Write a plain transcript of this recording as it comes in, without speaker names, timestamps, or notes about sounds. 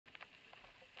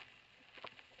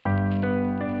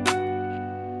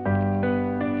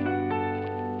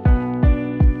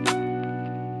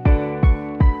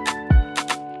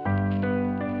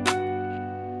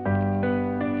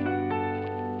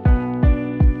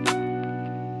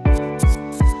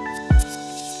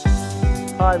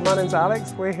Hi, my name's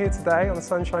Alex. We're here today on the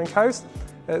Sunshine Coast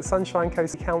at Sunshine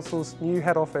Coast Council's new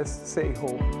head office, City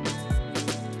Hall.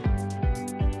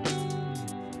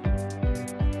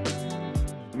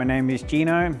 My name is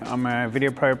Gino. I'm a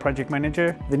Videopro project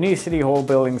manager. The new City Hall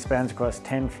building spans across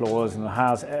 10 floors and will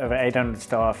house over 800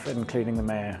 staff, including the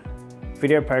mayor.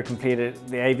 Videopro completed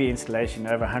the AV installation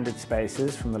over 100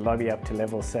 spaces from the lobby up to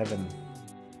level 7.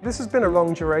 This has been a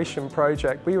long duration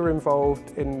project. We were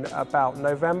involved in about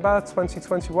November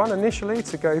 2021 initially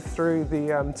to go through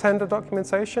the tender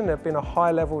documentation. There had been a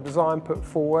high level design put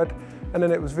forward, and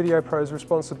then it was Videopro's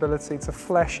responsibility to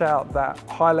flesh out that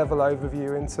high level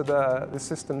overview into the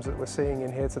systems that we're seeing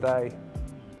in here today.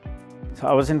 So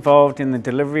I was involved in the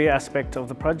delivery aspect of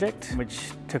the project,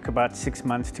 which took about 6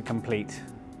 months to complete.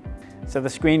 So the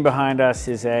screen behind us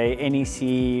is a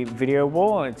NEC video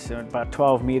wall. It's about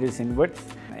 12 meters in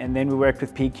width. And then we worked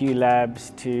with PQ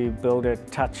Labs to build a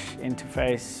touch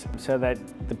interface so that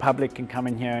the public can come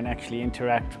in here and actually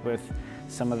interact with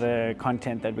some of the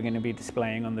content that we're going to be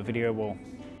displaying on the video wall.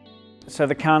 So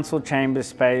the council chamber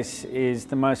space is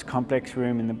the most complex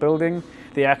room in the building.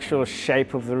 The actual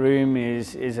shape of the room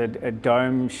is a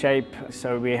dome shape.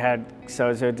 So we had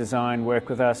Sozo Design work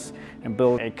with us and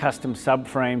build a custom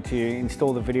subframe to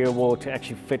install the video wall to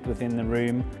actually fit within the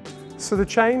room. So the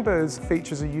Chambers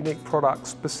features a unique product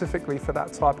specifically for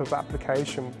that type of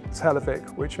application,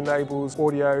 Televic, which enables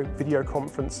audio, video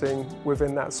conferencing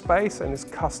within that space and is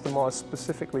customized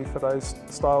specifically for those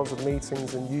styles of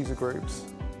meetings and user groups.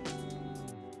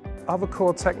 Other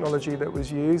core technology that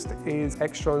was used is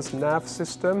Extron's Nav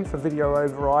system for video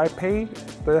over IP.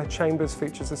 The Chambers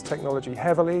features this technology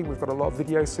heavily. We've got a lot of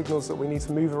video signals that we need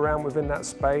to move around within that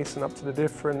space and up to the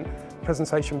different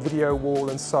presentation video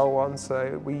wall and so on.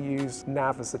 So we use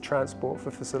Nav as the transport for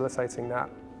facilitating that.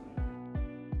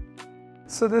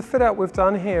 So the fit out we've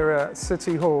done here at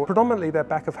City Hall, predominantly they're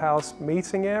back of house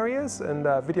meeting areas, and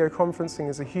video conferencing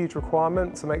is a huge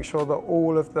requirement to make sure that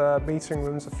all of the meeting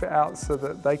rooms are fit out so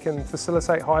that they can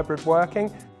facilitate hybrid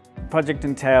working. The project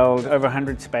entailed over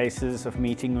 100 spaces of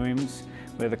meeting rooms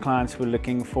where the clients were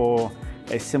looking for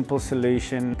a simple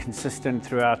solution consistent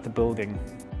throughout the building.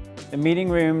 The meeting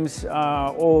rooms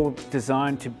are all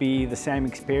designed to be the same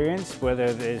experience,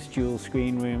 whether there's dual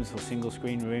screen rooms or single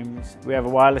screen rooms. We have a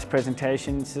wireless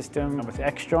presentation system with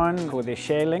Extron called their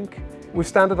Share Link. We've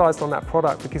standardised on that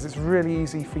product because it's really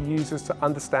easy for users to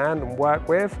understand and work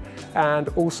with, and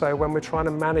also when we're trying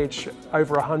to manage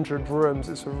over 100 rooms,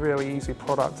 it's a really easy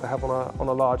product to have on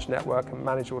a large network and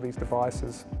manage all these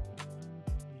devices.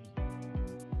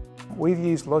 We've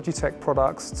used Logitech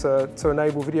products to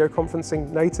enable video conferencing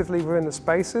natively within the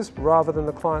spaces rather than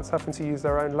the clients having to use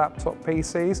their own laptop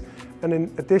PCs. And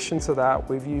in addition to that,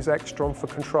 we've used Extron for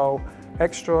control.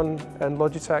 Extron and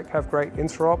Logitech have great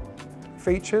interop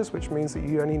features, which means that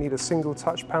you only need a single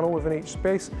touch panel within each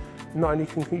space. Not only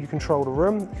can you control the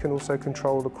room, you can also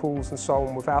control the calls and so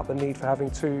on without the need for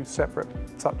having two separate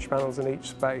touch panels in each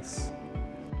space.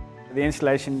 The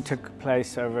installation took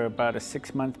place over about a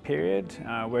 6-month period,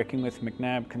 working with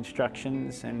McNabb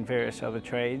Constructions and various other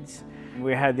trades.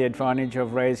 We had the advantage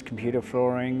of raised computer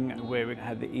flooring, where we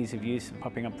had the ease of use of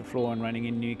popping up the floor and running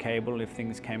in new cable if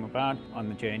things came about on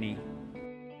the journey.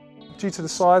 Due to the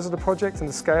size of the project and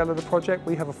the scale of the project,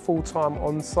 we have a full-time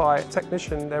on-site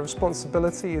technician. Their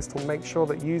responsibility is to make sure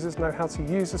that users know how to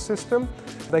use the system.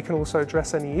 They can also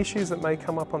address any issues that may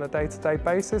come up on a day-to-day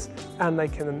basis, and they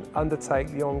can undertake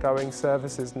the ongoing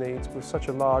services needs with such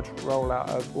a large rollout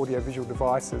of audiovisual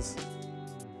devices.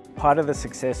 Part of the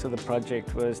success of the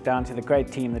project was down to the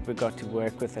great team that we got to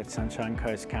work with at Sunshine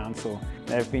Coast Council.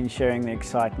 They've been sharing the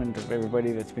excitement of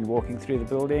everybody that's been walking through the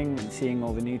building and seeing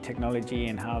all the new technology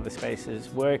and how the spaces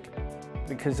work.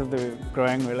 Because of the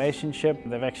growing relationship,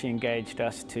 they've actually engaged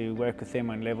us to work with them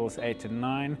on levels 8 and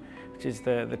 9, which is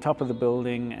the top of the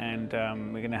building, and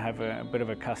we're going to have a bit of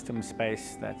a custom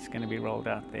space that's going to be rolled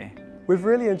out there. We've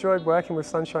really enjoyed working with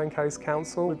Sunshine Coast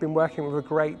Council. We've been working with a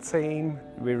great team.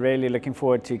 We're really looking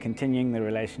forward to continuing the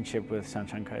relationship with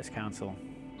Sunshine Coast Council.